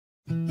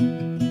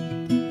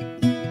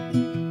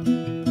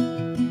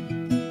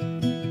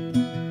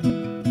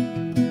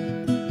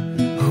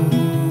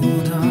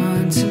Hold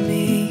on to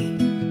me,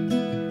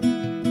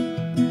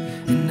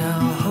 and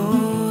I'll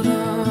hold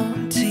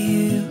on to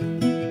you.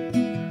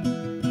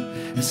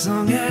 As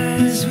long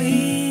as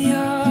we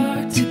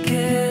are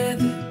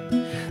together,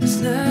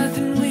 there's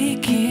nothing we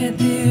can't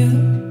do.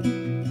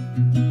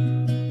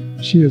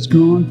 She has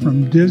gone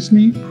from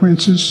Disney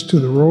princess to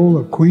the role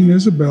of Queen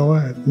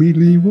Isabella at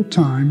medieval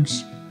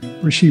times,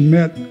 where she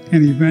met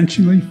and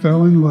eventually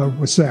fell in love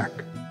with Zach.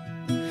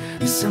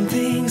 There's some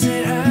things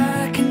that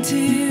I can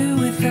do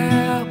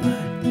without,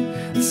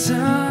 but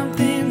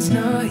something's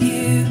not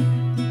you.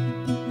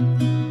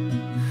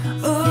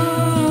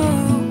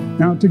 Oh.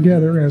 Now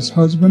together as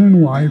husband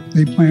and wife,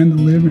 they plan to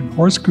live in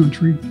horse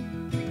country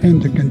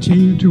and to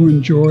continue to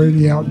enjoy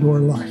the outdoor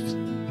life.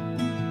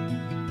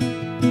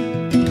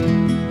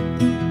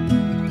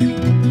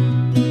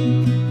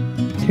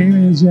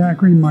 Kaylie and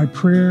Zachary, my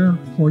prayer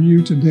for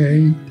you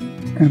today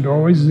and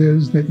always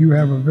is that you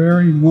have a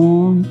very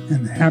long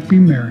and happy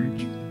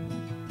marriage,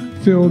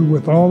 filled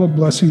with all the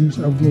blessings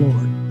of the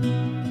Lord.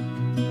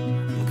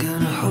 I'm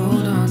gonna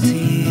hold on to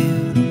you.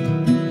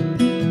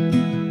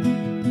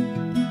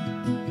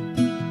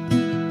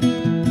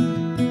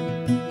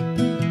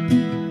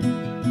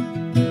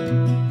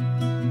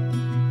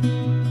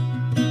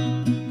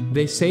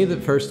 They say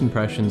that first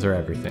impressions are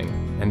everything,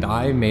 and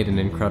I made an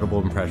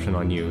incredible impression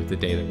on you the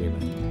day that we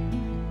met.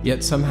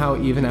 Yet somehow,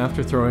 even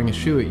after throwing a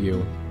shoe at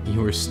you,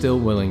 you were still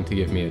willing to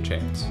give me a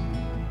chance.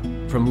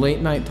 From late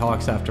night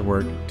talks after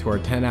work to our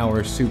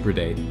 10-hour super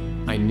date,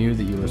 I knew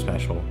that you were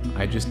special.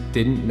 I just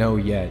didn't know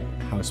yet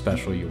how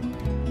special you are.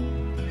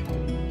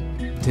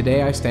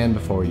 Today I stand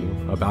before you,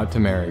 about to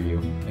marry you,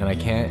 and I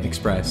can't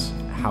express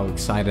how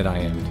excited I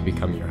am to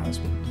become your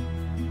husband.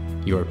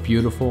 You are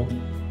beautiful,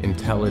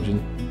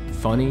 intelligent,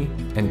 funny,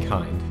 and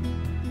kind,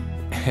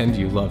 and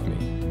you love me.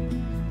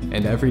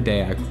 And every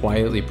day I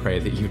quietly pray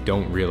that you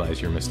don't realize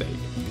your mistake.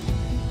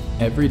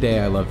 Every day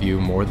I love you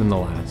more than the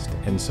last,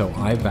 and so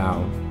I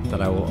vow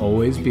that I will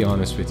always be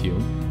honest with you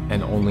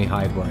and only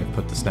hide where I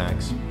put the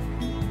snacks.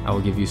 I will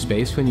give you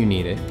space when you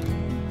need it,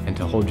 and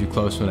to hold you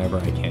close whenever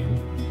I can.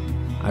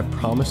 I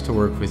promise to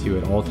work with you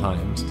at all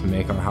times to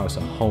make our house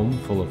a home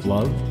full of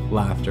love,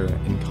 laughter,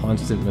 and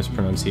constant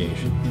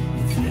mispronunciation.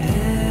 If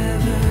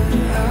ever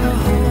I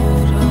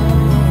hold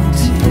on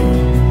to you,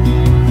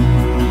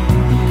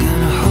 I'm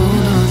gonna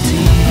hold on to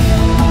you.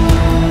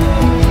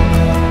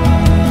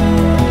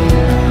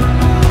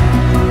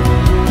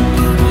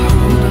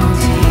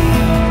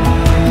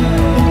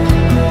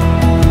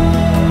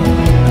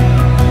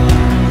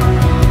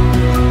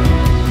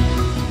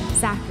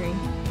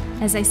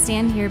 As I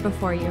stand here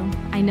before you,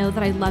 I know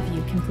that I love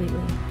you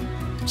completely,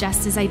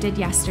 just as I did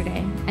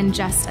yesterday and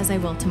just as I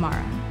will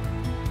tomorrow.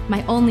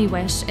 My only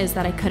wish is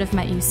that I could have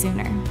met you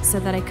sooner, so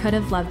that I could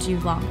have loved you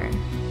longer.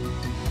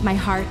 My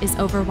heart is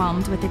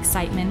overwhelmed with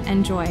excitement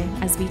and joy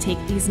as we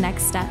take these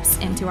next steps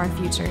into our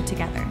future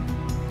together.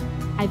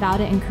 I vow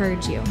to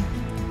encourage you,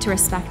 to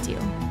respect you,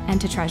 and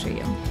to treasure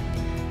you.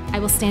 I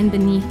will stand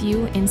beneath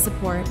you in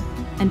support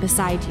and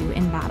beside you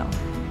in battle.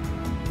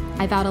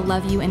 I vow to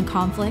love you in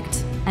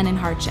conflict and in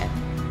hardship,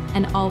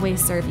 and always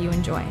serve you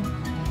in joy.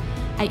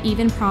 I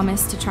even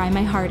promise to try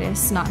my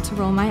hardest not to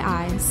roll my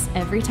eyes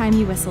every time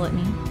you whistle at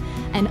me,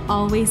 and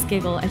always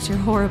giggle at your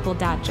horrible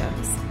dad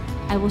jokes.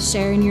 I will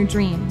share in your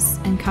dreams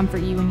and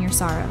comfort you in your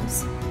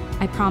sorrows.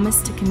 I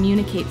promise to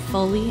communicate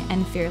fully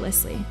and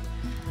fearlessly.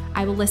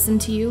 I will listen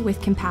to you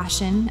with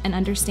compassion and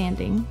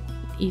understanding,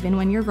 even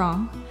when you're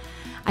wrong.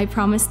 I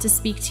promise to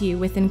speak to you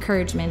with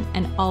encouragement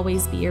and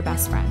always be your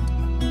best friend.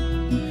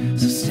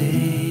 So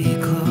stay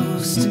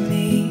close to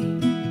me,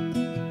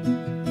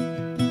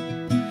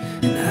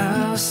 and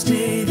I'll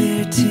stay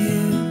there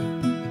too.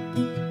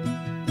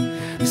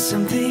 There's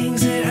some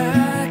things that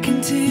I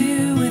can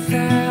do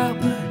without,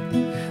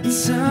 but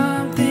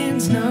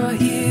something's not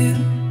you.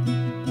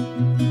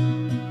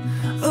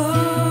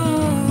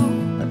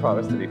 Oh. I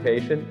promise to be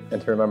patient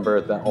and to remember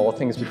that all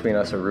things between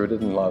us are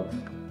rooted in love.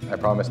 I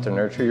promise to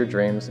nurture your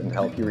dreams and to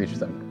help you reach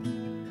them.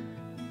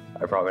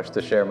 I promise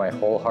to share my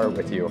whole heart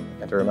with you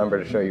and to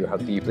remember to show you how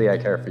deeply I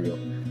care for you,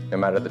 no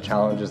matter the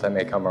challenges that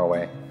may come our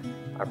way.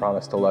 I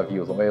promise to love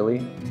you loyally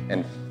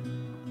and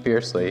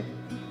fiercely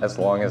as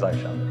long as I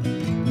shall.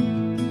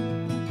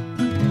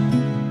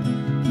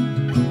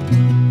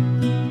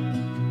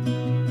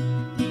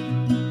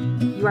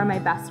 You are my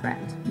best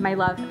friend, my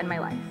love, and my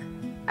life.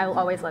 I will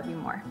always love you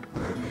more.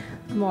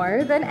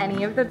 More than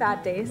any of the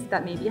bad days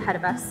that may be ahead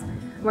of us,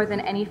 more than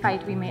any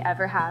fight we may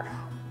ever have,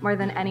 more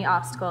than any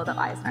obstacle that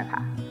lies in our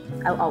path.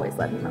 I'll always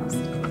love you most.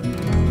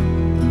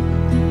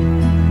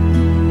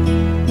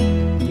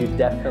 You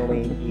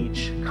definitely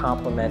each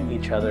complement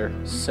each other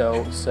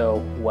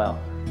so well.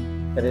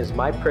 It is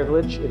my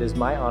privilege, it is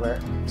my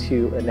honor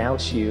to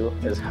announce you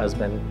as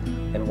husband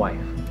and wife.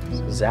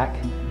 So Zach,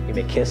 you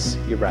may kiss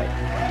your bride.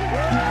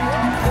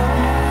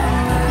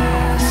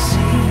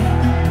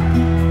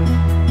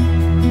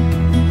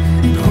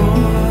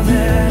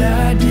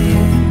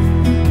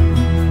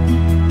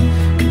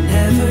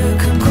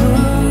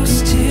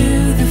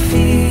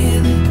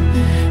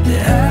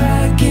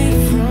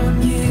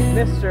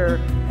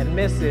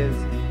 Mrs.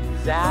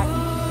 Zach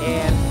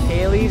and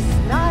Kaylie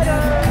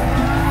Snyder.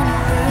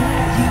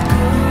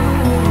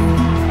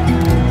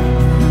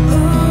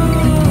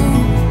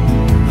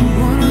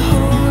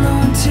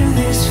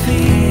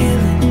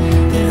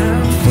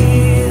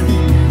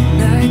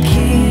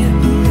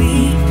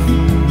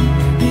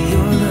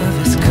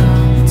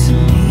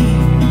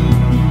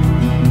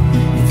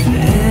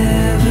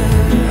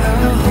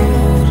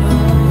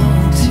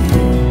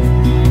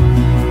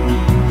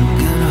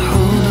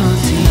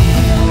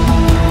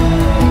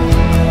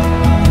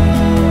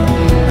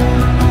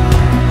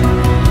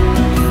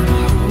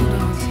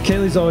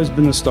 Kaylie's always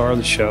been the star of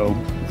the show.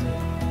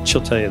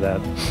 She'll tell you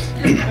that.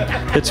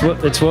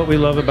 It's what we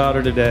love about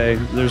her today.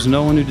 There's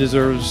no one who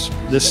deserves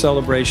this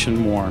celebration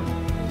more.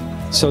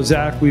 So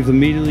Zach, we've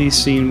immediately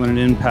seen what an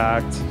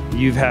impact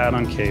you've had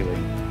on Kaylie.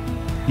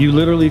 You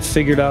literally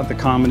figured out the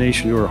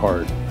combination to her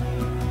heart.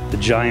 The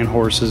giant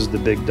horses, the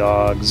big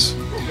dogs,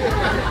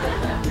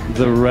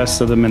 the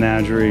rest of the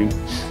menagerie.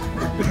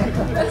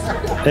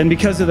 And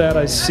because of that,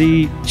 I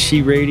see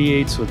she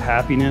radiates with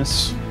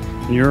happiness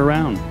and you're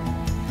around.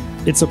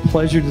 It's a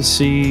pleasure to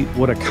see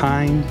what a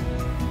kind,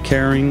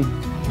 caring,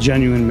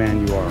 genuine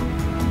man you are.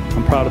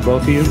 I'm proud of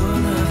both of you.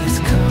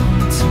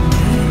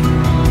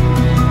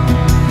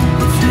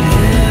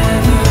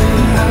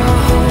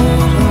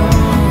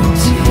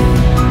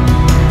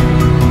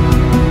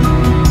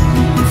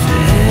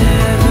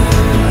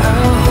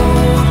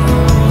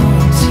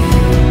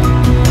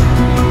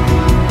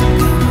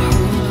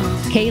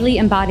 Kaylie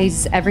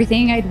embodies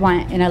everything I'd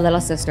want in a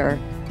little sister.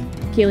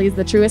 Kaylie's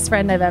the truest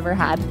friend I've ever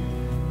had.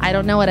 I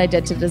don't know what I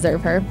did to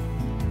deserve her.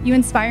 You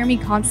inspire me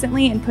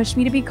constantly and push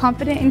me to be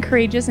confident and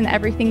courageous in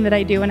everything that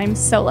I do, and I'm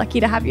so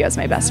lucky to have you as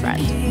my best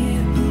friend.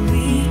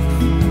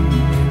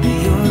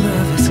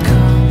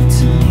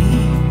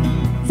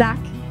 Zach,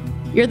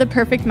 you're the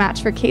perfect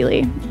match for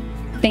Kaylie.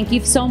 Thank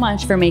you so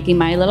much for making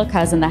my little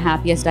cousin the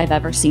happiest I've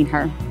ever seen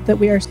her. That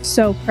we are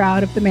so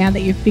proud of the man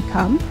that you've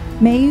become.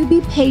 May you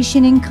be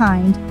patient and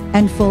kind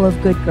and full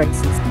of good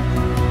graces.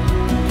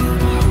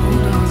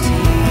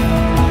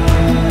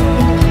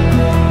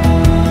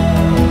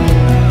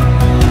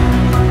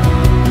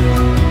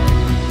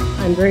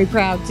 I'm very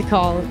proud to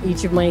call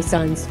each of my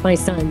sons my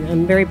son.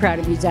 I'm very proud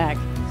of you, Zach.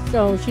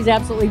 So she's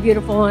absolutely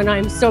beautiful, and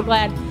I'm so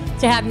glad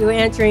to have you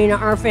entering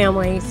our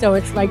family. So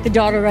it's like the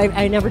daughter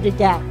I never did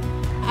get.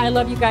 I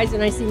love you guys,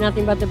 and I see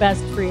nothing but the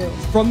best for you.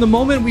 From the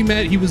moment we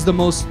met, he was the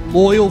most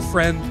loyal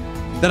friend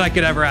that I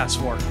could ever ask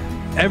for.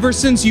 Ever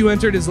since you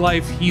entered his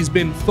life, he's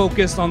been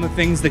focused on the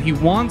things that he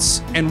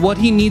wants and what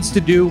he needs to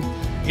do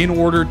in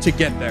order to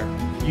get there.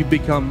 You've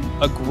become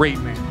a great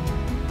man.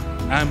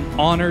 I'm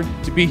honored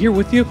to be here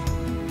with you,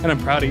 and I'm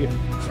proud of you.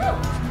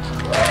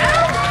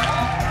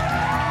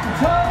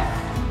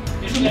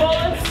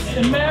 Bullets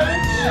in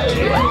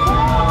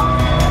marriage.